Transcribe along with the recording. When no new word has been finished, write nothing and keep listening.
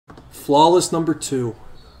Flawless number 2.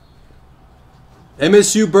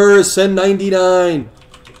 MSU Burris, send 99.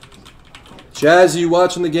 Jazz, you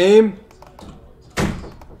watching the game?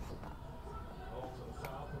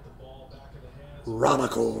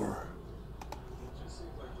 Ronacor.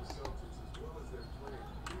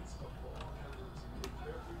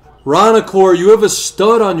 Ronacor, you have a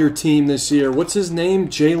stud on your team this year. What's his name?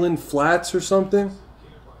 Jalen Flats or something?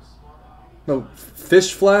 No,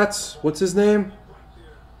 Fish Flats? What's his name?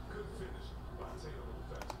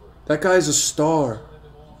 That guy's a star.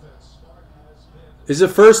 Is it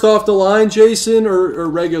first off the line, Jason, or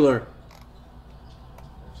regular?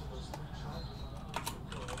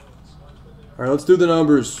 All right, let's do the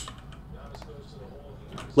numbers.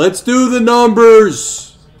 Let's do the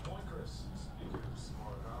numbers.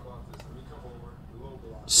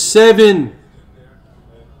 7.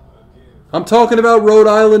 I'm talking about Rhode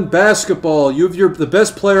Island basketball. You have the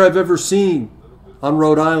best player I've ever seen on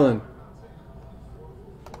Rhode Island.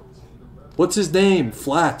 What's his name?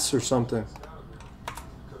 Flats or something.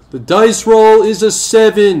 The dice roll is a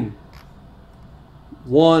 7.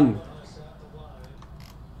 1,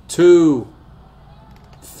 2,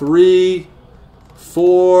 3,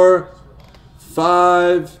 4,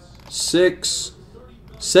 5, 6.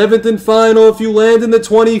 7th and final. If you land in the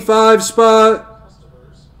 25 spot,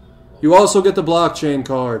 you also get the blockchain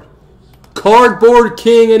card. Cardboard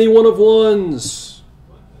King, any one of ones.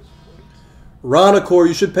 Ronacor,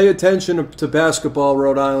 you should pay attention to basketball,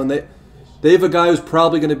 Rhode Island. They have a guy who's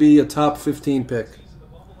probably going to be a top 15 pick.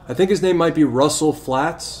 I think his name might be Russell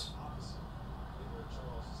Flats.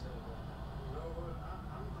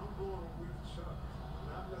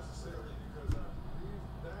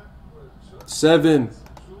 Seven.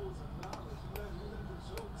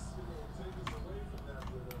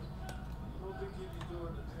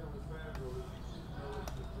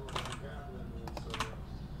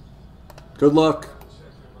 Good luck.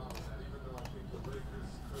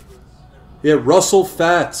 Yeah, Russell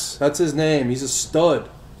Fats. That's his name. He's a stud.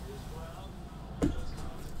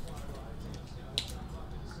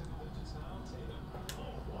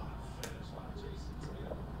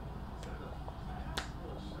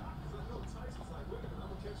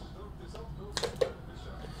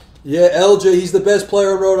 Yeah, LJ, he's the best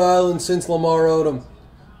player in Rhode Island since Lamar Odom.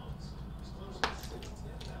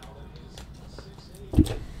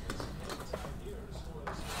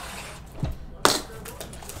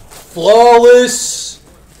 Flawless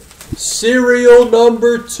serial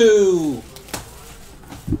number 2.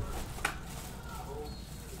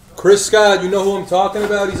 Chris Scott, you know who I'm talking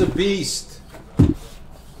about? He's a beast.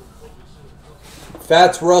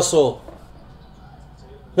 Fats Russell.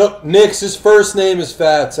 No, Nick's, his first name is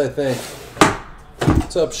Fats, I think.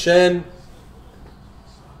 What's up, Shen?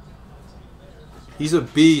 He's a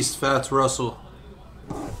beast, Fats Russell.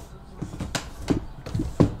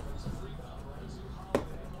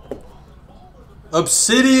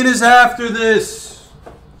 Obsidian is after this.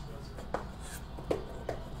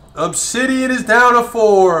 Obsidian is down to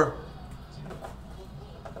 4.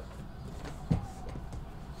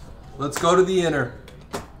 Let's go to the inner.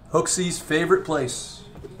 Hooksy's favorite place.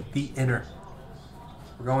 The inner.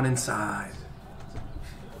 We're going inside.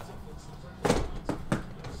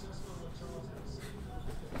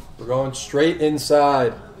 We're going straight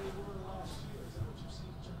inside.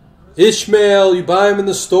 Ishmael, you buy them in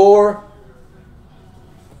the store?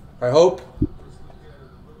 I hope.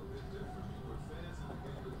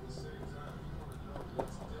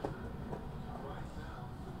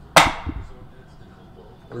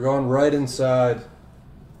 We're going right inside.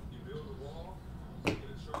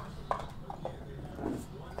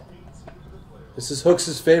 This is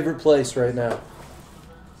Hooks' favorite place right now.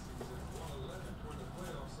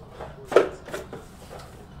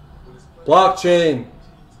 Blockchain.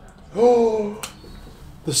 Oh,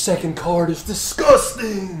 the second card is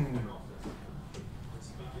disgusting.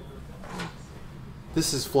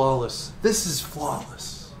 This is flawless. This is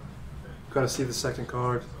flawless. Gotta see the second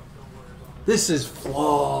card. This is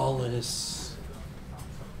flawless.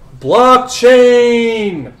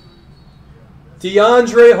 Blockchain.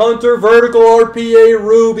 DeAndre Hunter, vertical RPA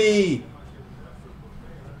Ruby.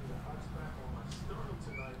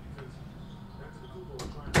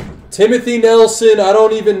 Timothy Nelson, I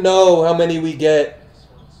don't even know how many we get.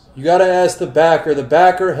 You got to ask the backer. The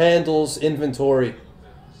backer handles inventory.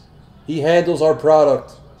 He handles our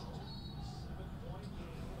product.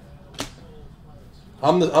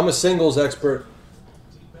 I'm a singles expert.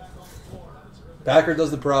 Backer does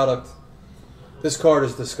the product. This card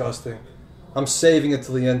is disgusting. I'm saving it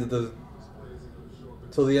till the end of the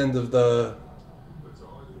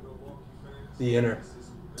inner.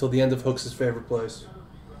 Till the end of Hooks' favorite place.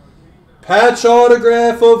 Patch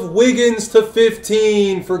autograph of Wiggins to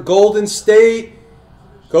 15 for Golden State.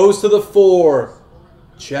 Goes to the 4.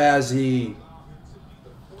 Jazzy.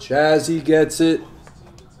 Jazzy gets it.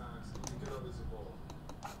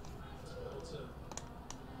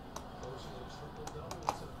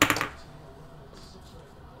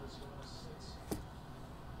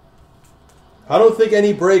 I don't think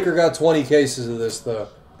any breaker got 20 cases of this, though.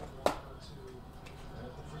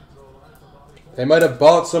 They might have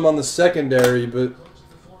bought some on the secondary, but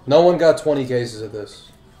no one got 20 cases of this.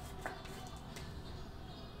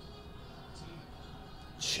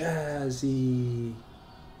 Jazzy.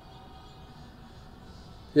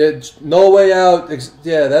 Yeah, no way out.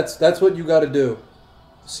 Yeah, that's what you got to do.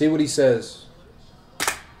 See what he says.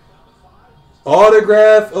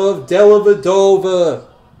 Autograph of Dellavedova.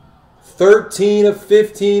 13 of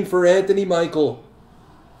 15 for Anthony Michael.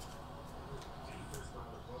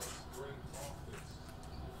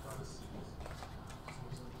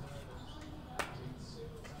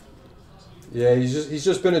 Yeah, he's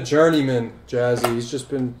just been a journeyman, Jazzy. He's just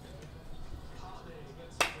been.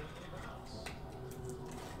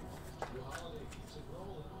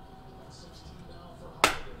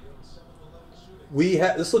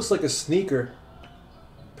 This looks like a sneaker.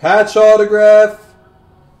 Patch autograph.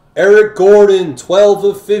 Eric Gordon, 12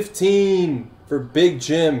 of 15 for Big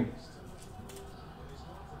Jim.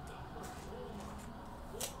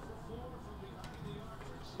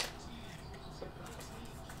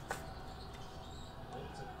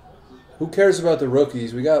 Who cares about the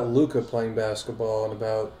rookies? We got Luka playing basketball in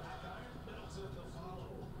about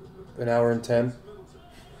an hour and 10.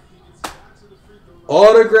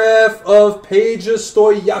 Autograph of Peja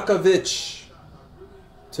Stojakovic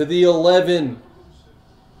to the 11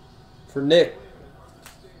 for Nick.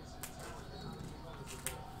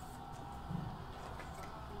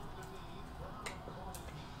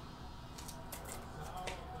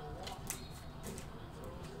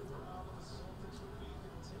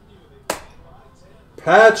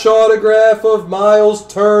 Patch autograph of Miles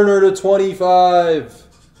Turner to 25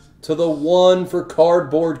 to the 1 for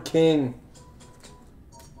Cardboard King.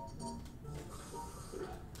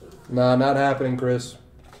 Nah, not happening, Chris.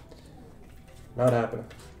 Not happening.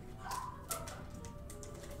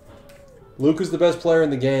 Luka's the best player in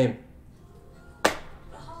the game.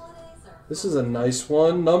 This is a nice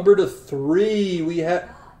one. Number to 3. We have.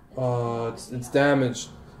 Oh, it's damaged.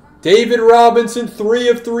 David Robinson, 3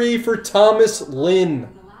 of 3 for Thomas Lynn.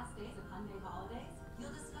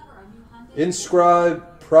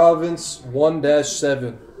 Inscribed Province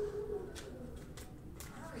 1-7.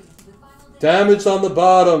 Damaged on the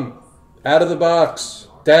bottom. Out of the box.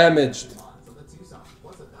 Damaged.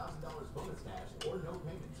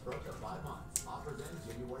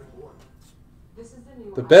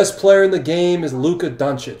 The best player in the game is Luka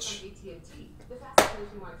Doncic.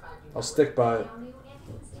 I'll stick by it.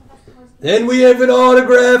 Then we have an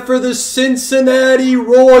autograph for the Cincinnati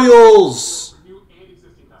Royals.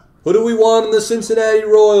 Who do we want in the Cincinnati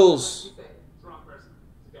Royals?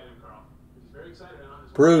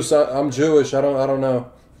 Bruce, I'm Jewish. I don't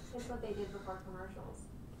know.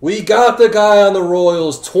 We got the guy on the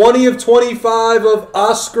Royals. 20 of 25 of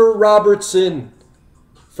Oscar Robertson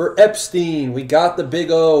for Epstein. We got the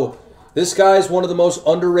big O. This guy's one of the most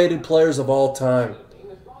underrated players of all time.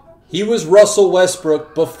 He was Russell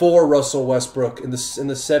Westbrook before Russell Westbrook in the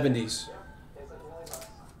 70s.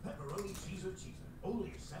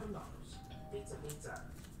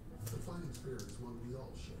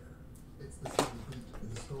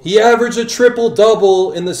 He averaged a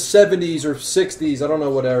triple-double in the 70s or 60s. I don't know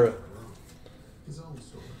what era.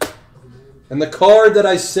 And the card that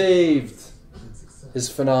I saved is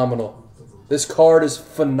phenomenal. This card is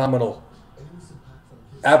phenomenal.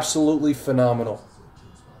 Absolutely phenomenal.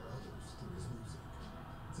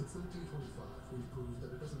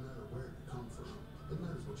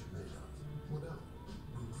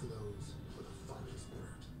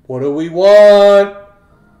 What do we want?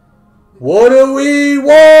 What do we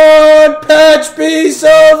want? Patch piece of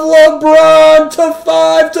LeBron to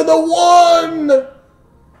 5 to the 1.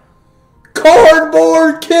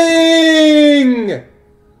 Cardboard King.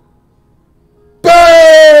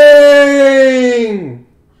 Bang!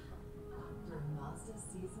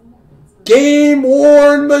 Game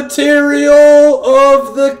worn material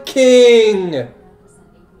of the King.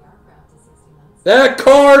 That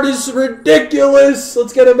card is ridiculous.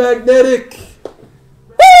 Let's get a magnetic.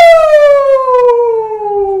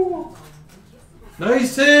 Woo!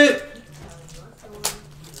 Nice hit.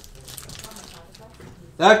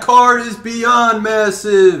 That card is beyond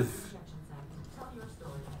massive.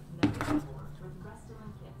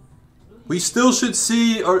 We still should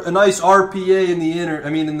see a nice RPA in the inner. I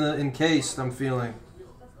mean, in the encased. I'm feeling.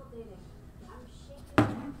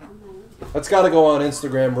 That's got to go on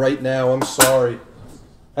Instagram right now. I'm sorry.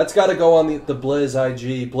 That's got to go on the Blez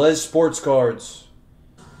IG. Blez Sports Cards.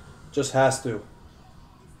 Just has to.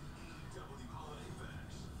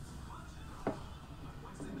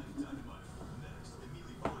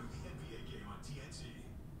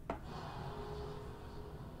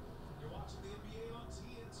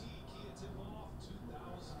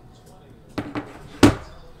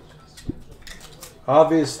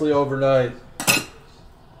 Obviously overnight.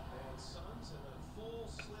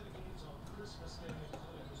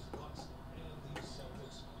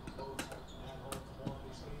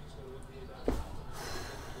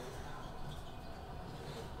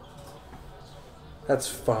 That's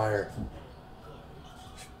fire.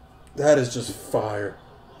 That is just fire.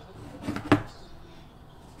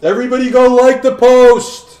 Everybody go like the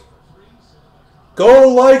post. Go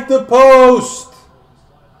like the post.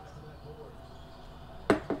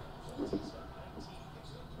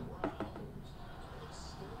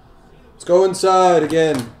 Let's go inside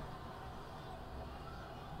again.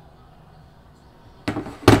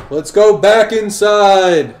 Let's go back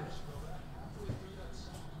inside.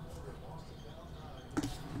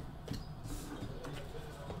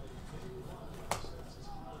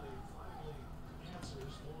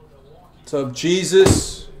 What's up,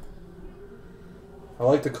 Jesus? I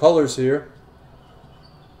like the colors here.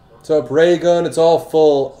 What's up, Ray Gun? It's all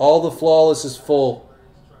full. All the flawless is full.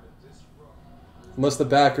 Unless the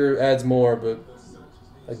backer adds more, but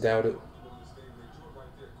I doubt it.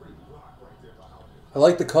 I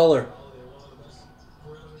like the color.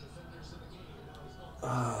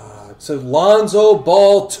 It's a Lonzo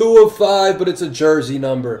Ball 2 of 5, but it's a jersey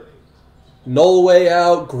number. No way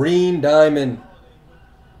out, green diamond.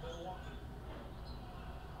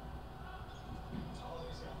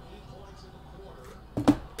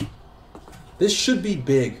 This should be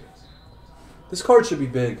big. This card should be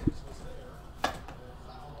big.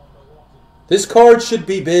 This card should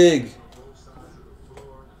be big.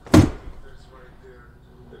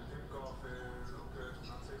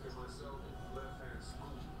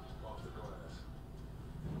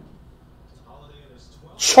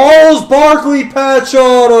 Charles Barkley patch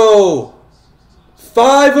auto.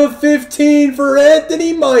 5 of 15 for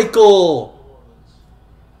Anthony Michael.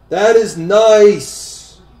 That is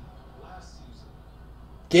nice.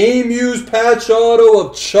 Game used patch auto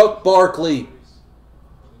of Chuck Barkley.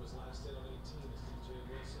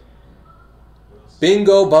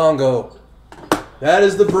 Bingo bongo. That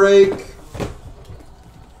is the break.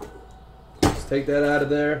 Let's take that out of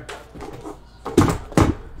there.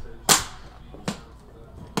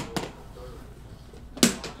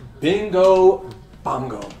 Bingo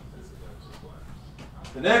bongo.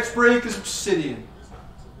 The next break is Obsidian.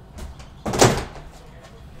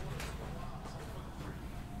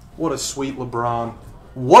 What a sweet LeBron.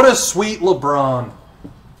 What a sweet LeBron.